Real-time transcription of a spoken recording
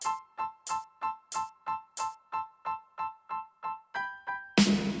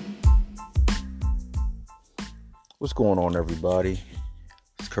What's going on, everybody?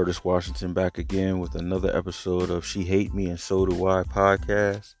 It's Curtis Washington back again with another episode of She Hate Me and So Do I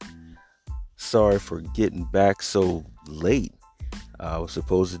podcast. Sorry for getting back so late. I was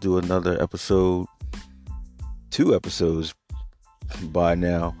supposed to do another episode, 2 episodes by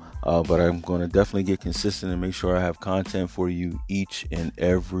now, but I'm going to definitely get consistent and make sure I have content for you each and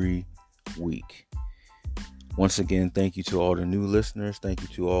every week. Once again, thank you to all the new listeners. Thank you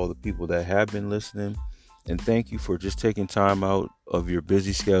to all the people that have been listening. And thank you for just taking time out of your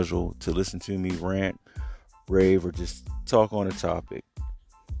busy schedule to listen to me rant, rave, or just talk on a topic.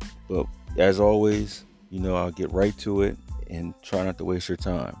 But as always, I'll get right to it and try not to waste your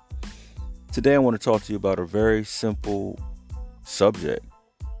time. Today I want to talk to you about a very simple subject.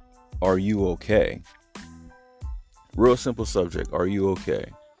 Are you okay? Real simple subject. Are you okay?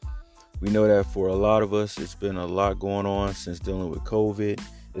 We know that for a lot of us, it's been a lot going on since dealing with COVID.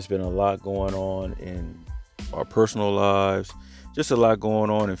 It's been a lot going on in our personal lives, just a lot going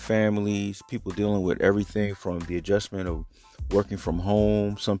on in families, people dealing with everything from the adjustment of working from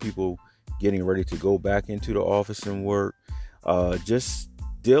home, some people getting ready to go back into the office and work, just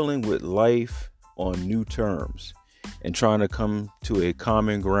dealing with life on new terms and trying to come to a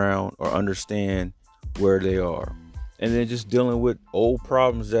common ground or understand where they are. And then just dealing with old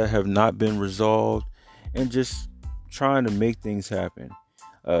problems that have not been resolved and just trying to make things happen.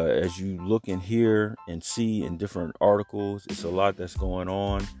 As you look and hear and see in different articles, it's a lot that's going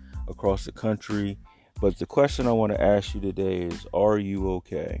on across the country. But the question I want to ask you today is, are you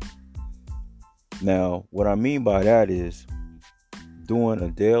okay? Now, what I mean by that is doing a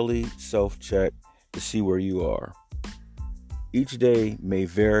daily self-check to see where you are. Each day may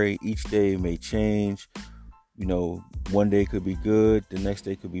vary. Each day may change. One day could be good. The next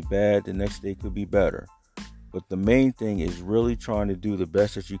day could be bad. The next day could be better. But the main thing is really trying to do the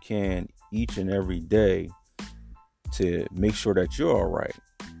best that you can each and every day to make sure that you're all right.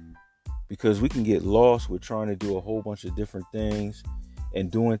 Because we can get lost with trying to do a whole bunch of different things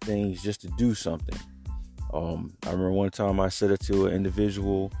and doing things just to do something. I remember one time I said it to an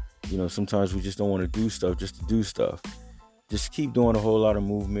individual, sometimes we just don't want to do stuff just to do stuff. Just keep doing a whole lot of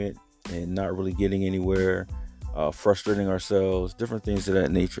movement and not really getting anywhere. Frustrating ourselves, different things of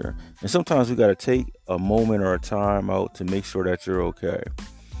that nature. And sometimes we got to take a moment or a time out to make sure that you're okay.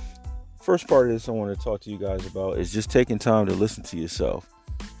 First part of this I want to talk to you guys about is just taking time to listen to yourself.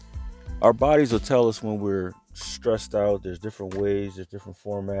 Our bodies will tell us when we're stressed out. There's different ways, there's different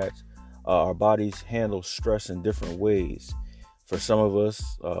formats. Our bodies handle stress in different ways. For some of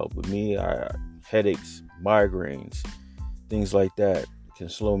us, with me, headaches, migraines, things like that can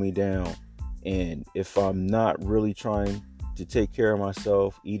slow me down. And if I'm not really trying to take care of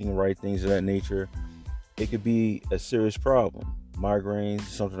myself, eating right, things of that nature, it could be a serious problem. Migraines is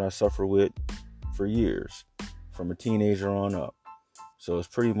something I suffer with for years, from a teenager on up. So it's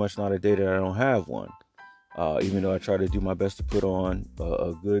pretty much not a day that I don't have one. Even though I try to do my best to put on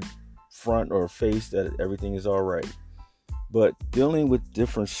a good front or face that everything is all right. But dealing with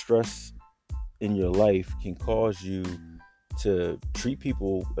different stress in your life can cause you to treat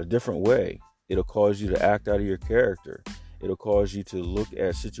people a different way. It'll cause you to act out of your character. It'll cause you to look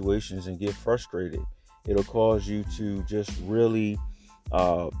at situations and get frustrated. It'll cause you to just really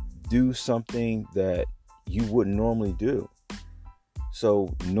do something that you wouldn't normally do.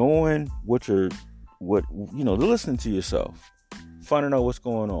 So knowing listening to yourself, finding out what's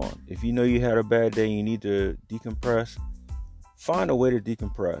going on. If you know you had a bad day and you need to decompress, find a way to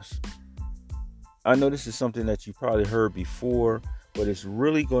decompress. I know this is something that you probably heard before, but it's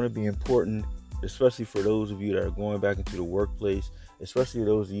really going to be important, especially for those of you that are going back into the workplace, especially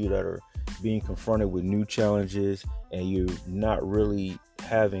those of you that are being confronted with new challenges and you're not really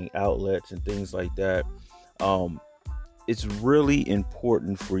having outlets and things like that. It's really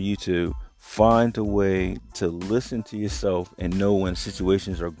important for you to find a way to listen to yourself and know when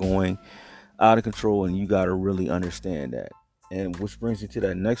situations are going out of control, and you got to really understand that. And which brings me to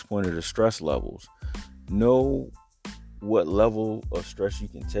that next point of the stress levels. Know what level of stress you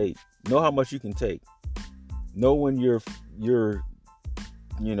can take. Know how much you can take. Know when your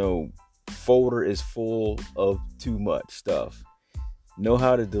folder is full of too much stuff. Know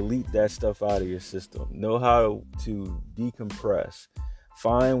how to delete that stuff out of your system. Know how to decompress.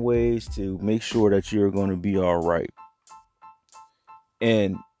 Find ways to make sure that you're going to be all right.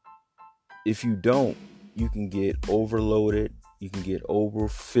 And if you don't, you can get overloaded. You can get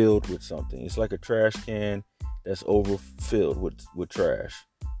overfilled with something. It's like a trash can that's overfilled with trash.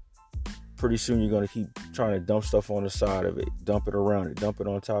 Pretty soon you're going to keep trying to dump stuff on the side of it, dump it around it, dump it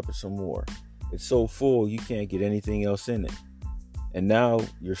on top of some more. It's so full you can't get anything else in it. And now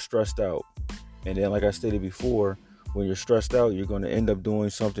you're stressed out. And then, like I stated before, when you're stressed out, you're going to end up doing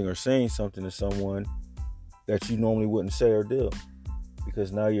something or saying something to someone that you normally wouldn't say or do,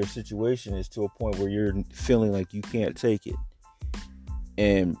 because now your situation is to a point where you're feeling like you can't take it.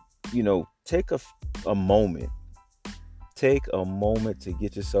 And, take a moment. Take a moment to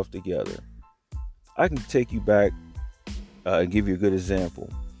get yourself together. I can take you back and give you a good example.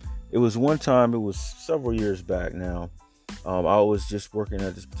 It was one time, it was several years back now. I was just working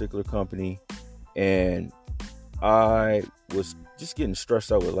at this particular company, and I was just getting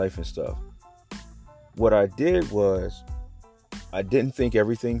stressed out with life and stuff. What I did was, I didn't think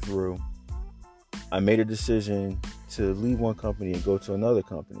everything through. I made a decision to leave one company and go to another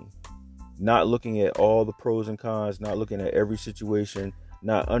company, not looking at all the pros and cons, not looking at every situation,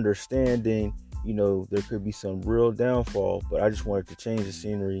 not understanding, there could be some real downfall, but I just wanted to change the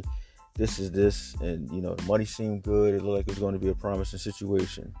scenery. This is this, and, the money seemed good. It looked like it was going to be a promising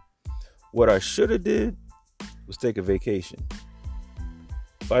situation. What I should have did was take a vacation.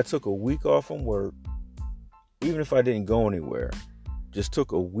 If I took a week off from work, even if I didn't go anywhere, just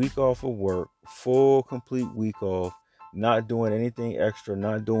took a week off of work, full, complete week off, not doing anything extra,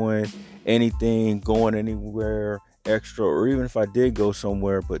 not doing anything, going anywhere extra, or even if I did go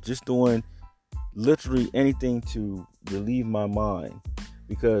somewhere, but just doing literally anything to relieve my mind,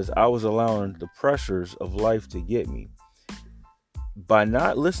 because I was allowing the pressures of life to get me. By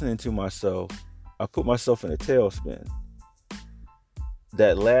not listening to myself, I put myself in a tailspin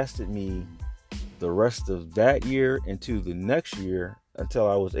that lasted me the rest of that year into the next year, until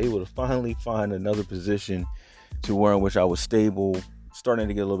I was able to finally find another position to where in which I was stable, starting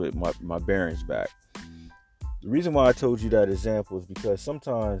to get a little bit my bearings back. The reason why I told you that example is because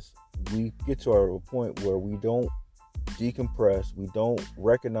sometimes we get to a point where we don't decompress, we don't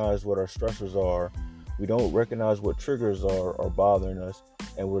recognize what our stressors are, we don't recognize what triggers are bothering us,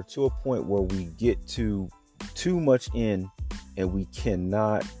 and we're to a point where we get too much in and we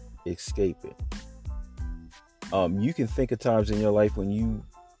cannot escape it. You can think of times in your life when you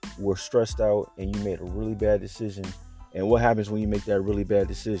were stressed out and you made a really bad decision. And what happens when you make that really bad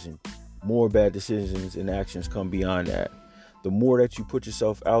decision? More bad decisions and actions come beyond that. The more that you put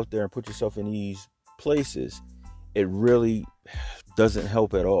yourself out there and put yourself in these places, it really doesn't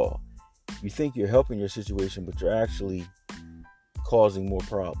help at all. You think you're helping your situation, but you're actually causing more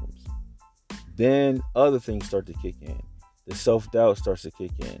problems. Then other things start to kick in. The self-doubt starts to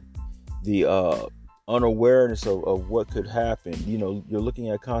kick in. The unawareness of what could happen. You're looking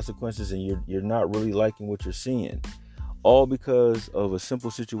at consequences and you're not really liking what you're seeing. All because of a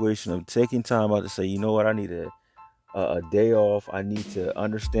simple situation of taking time out to say, you know what, I need a day off. I need to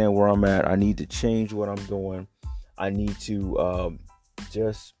understand where I'm at. I need to change what I'm doing. I need to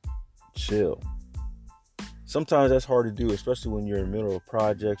just chill. Sometimes that's hard to do, especially when you're in the middle of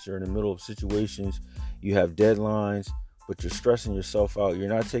projects, you're in the middle of situations, you have deadlines, but you're stressing yourself out. You're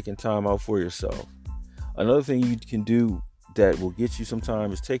not taking time out for yourself. Another thing you can do that will get you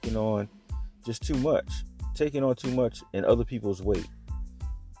sometimes is taking on just too much. Taking on too much and other people's weight.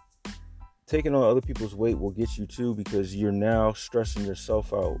 Taking on other people's weight will get you too, because you're now stressing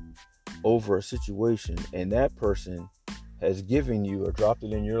yourself out over a situation, and that person has given you or dropped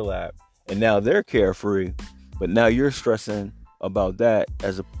it in your lap, and now they're carefree, but now you're stressing about that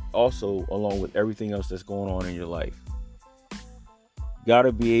also along with everything else that's going on in your life. Got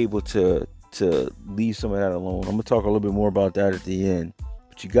to be able to leave some of that alone. I'm going to talk a little bit more about that at the end,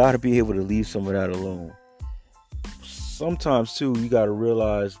 but you got to be able to leave some of that alone. Sometimes too, you got to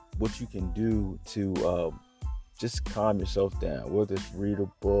realize what you can do to just calm yourself down, whether it's read a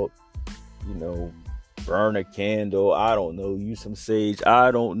book, burn a candle, I don't know, use some sage,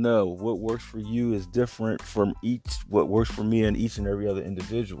 I don't know. What works for you is different from what works for me and each and every other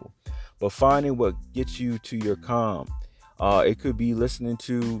individual. But finding what gets you to your calm. It could be listening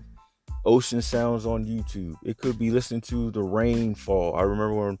to ocean sounds on YouTube. It could be listening to the rainfall. I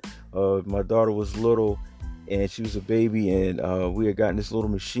remember when my daughter was little and she was a baby, and we had gotten this little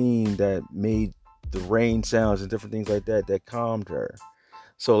machine that made the rain sounds and different things like that calmed her.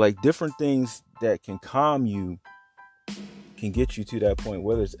 So like different things that can calm you can get you to that point,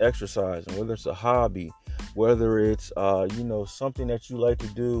 whether it's exercise and whether it's a hobby, whether it's something that you like to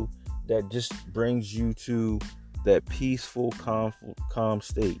do that just brings you to that peaceful, calm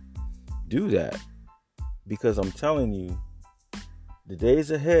state. Do that, because I'm telling you, the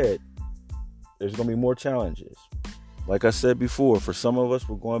days ahead, there's going to be more challenges. Like I said before, for some of us,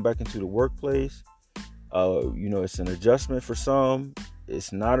 we're going back into the workplace. It's an adjustment for some.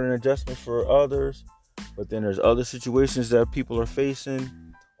 It's not an adjustment for others. But then there's other situations that people are facing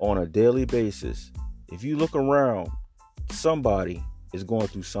on a daily basis. If you look around, somebody is going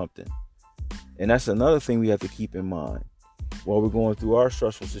through something. And that's another thing we have to keep in mind while we're going through our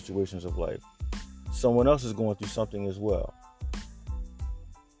stressful situations of life. Someone else is going through something as well.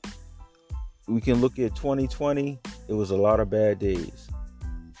 We can look at 2020. It was a lot of bad days.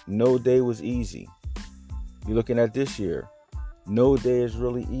 No day was easy. You're looking at this year. No day is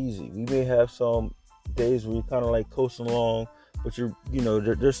really easy. We may have some days where you're kind of like coasting along, but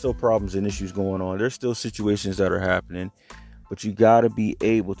there's still problems and issues going on. There's still situations that are happening, but you got to be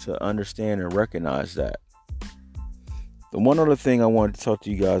able to understand and recognize that. The one other thing I wanted to talk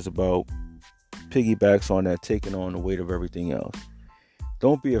to you guys about piggybacks on that, taking on the weight of everything else.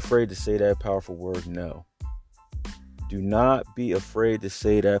 Don't be afraid to say that powerful word no. Do not be afraid to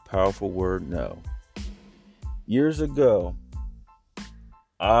say that powerful word no. Years ago,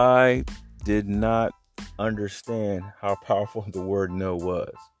 I did not understand how powerful the word no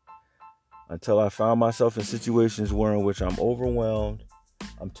was until I found myself in situations where in which I'm overwhelmed,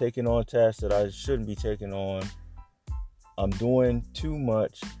 I'm taking on tasks that I shouldn't be taking on, I'm doing too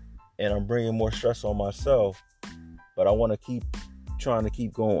much, and I'm bringing more stress on myself, but I want to keep trying to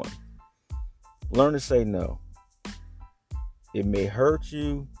keep going. Learn to say no. It may hurt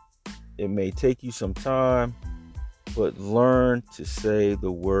you, it may take you some time, but learn to say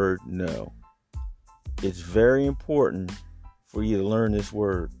the word no. It's very important for you to learn this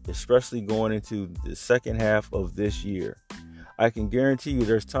word, especially going into the second half of this year. I can guarantee you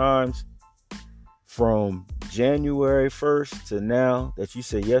there's times from January 1st to now that you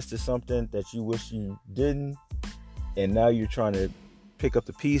say yes to something that you wish you didn't, and now you're trying to pick up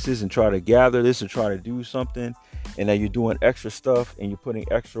the pieces and try to gather this and try to do something, and now you're doing extra stuff and you're putting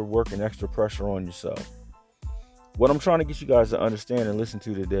extra work and extra pressure on yourself. What I'm trying to get you guys to understand and listen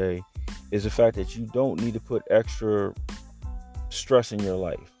to today is the fact that you don't need to put extra stress in your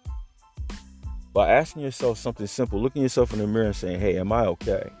life. By asking yourself something simple, looking yourself in the mirror and saying, hey, am I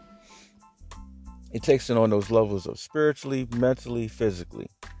okay? It takes it on those levels of spiritually, mentally, physically.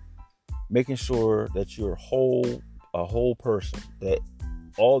 Making sure that you're a whole person, that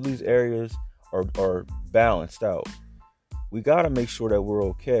all these areas are balanced out. We got to make sure that we're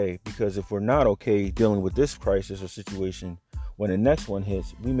okay, because if we're not okay dealing with this crisis or situation, when the next one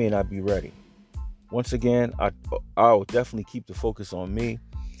hits, we may not be ready. Once again, I'll definitely keep the focus on me.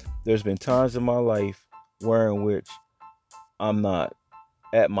 There's been times in my life where in which I'm not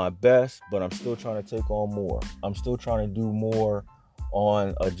at my best, but I'm still trying to take on more. I'm still trying to do more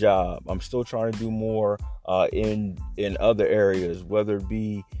on a job. I'm still trying to do more in other areas, whether it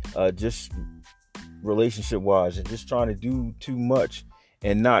be just relationship wise, and just trying to do too much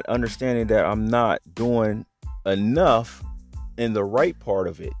and not understanding that I'm not doing enough in the right part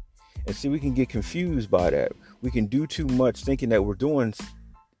of it. And see, we can get confused by that. We can do too much thinking that we're doing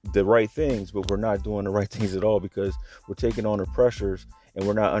the right things, but we're not doing the right things at all, because we're taking on the pressures and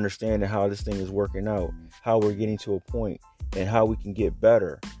we're not understanding how this thing is working out, how we're getting to a point, and how we can get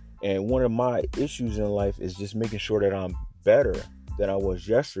better. And one of my issues in life is just making sure that I'm better than I was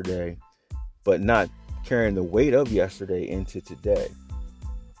yesterday, but not carrying the weight of yesterday into today.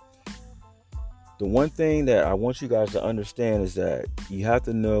 The one thing that I want you guys to understand is that you have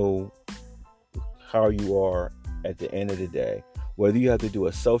to know how you are at the end of the day. Whether you have to do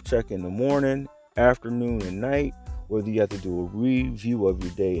a self-check in the morning, afternoon, and night, whether you have to do a review of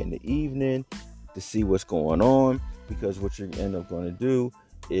your day in the evening to see what's going on, because what you're end up going to do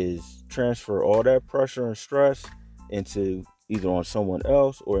is transfer all that pressure and stress into either on someone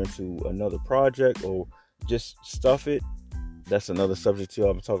else or into another project, or just stuff it. That's another subject too.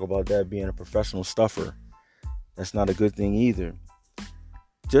 I'm going to talk about that, being a professional stuffer. That's not a good thing either.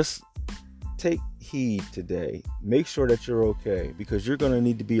 Just take heed today. Make sure that you're okay, because you're going to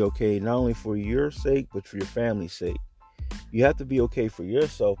need to be okay, not only for your sake, but for your family's sake. You have to be okay for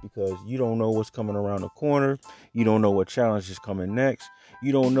yourself, because you don't know what's coming around the corner. You don't know what challenge is coming next.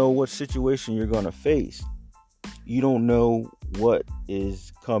 You don't know what situation you're going to face. You don't know what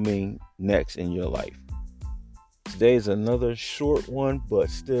is coming next in your life. Today is another short one, but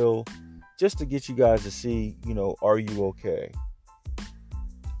still, just to get you guys to see, are you okay?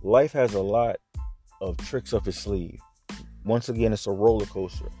 Life has a lot of tricks up its sleeve. Once again, it's a roller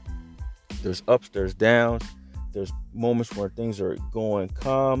coaster. There's ups, there's downs. There's moments where things are going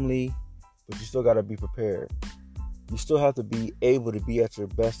calmly, but you still got to be prepared. You still have to be able to be at your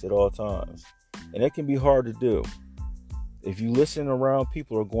best at all times. And it can be hard to do. If you listen around,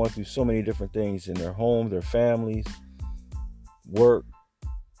 people are going through so many different things in their home, their families, work.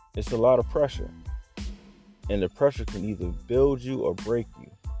 It's a lot of pressure. And the pressure can either build you or break you.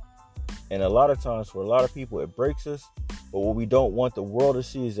 And a lot of times, for a lot of people, it breaks us. But what we don't want the world to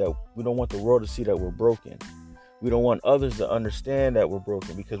see is that we don't want the world to see that we're broken. We don't want others to understand that we're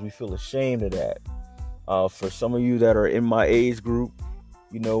broken because we feel ashamed of that. For some of you that are in my age group,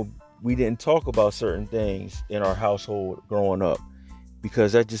 we didn't talk about certain things in our household growing up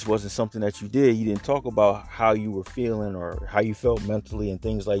because that just wasn't something that you did. You didn't talk about how you were feeling or how you felt mentally and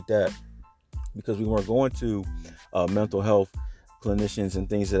things like that because we weren't going to mental health clinicians and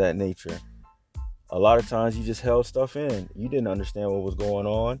things of that nature. A lot of times you just held stuff in. You didn't understand what was going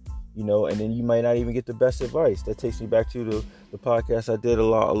on, and then you might not even get the best advice. That takes me back to the podcast I did a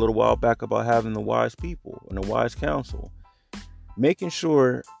little while back about having the wise people and the wise counsel. Making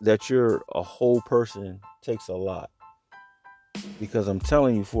sure that you're a whole person takes a lot. Because I'm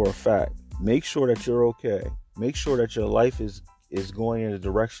telling you for a fact, make sure that you're okay. Make sure that your life is going in the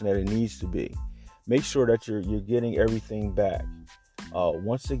direction that it needs to be. Make sure that you're getting everything back.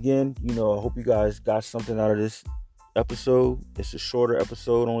 Once again, I hope you guys got something out of this episode. It's a shorter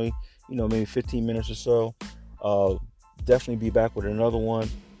episode, only, maybe 15 minutes or so. Definitely be back with another one.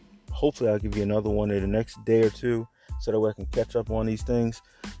 Hopefully I'll give you another one in the next day or two so that way I can catch up on these things.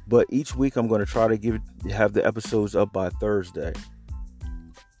 But each week I'm going to try to have the episodes up by Thursday,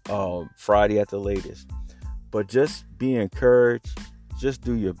 Friday at the latest. But just be encouraged. Just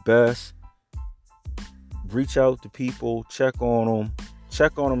do your best. Reach out to people. Check on them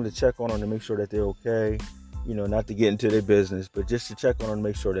to make sure that they're okay. Not to get into their business, but just to check on them to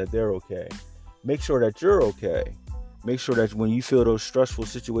make sure that they're okay. Make sure that you're okay. Make sure that when you feel those stressful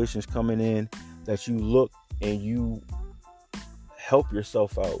situations coming in, that you look and you help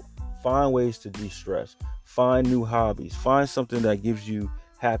yourself out. Find ways to de-stress. Find new hobbies. Find something that gives you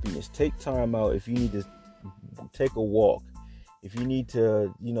happiness. Take time out if you need to take a walk. If you need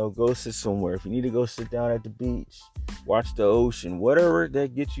to, go sit somewhere. If you need to go sit down at the beach, watch the ocean, whatever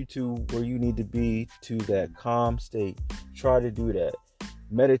that gets you to where you need to be, to that calm state, try to do that.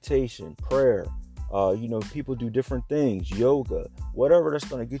 Meditation, prayer, people do different things, yoga, whatever that's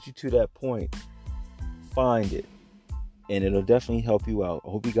going to get you to that point, find it. And it'll definitely help you out. I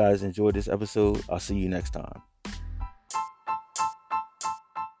hope you guys enjoyed this episode. I'll see you next time.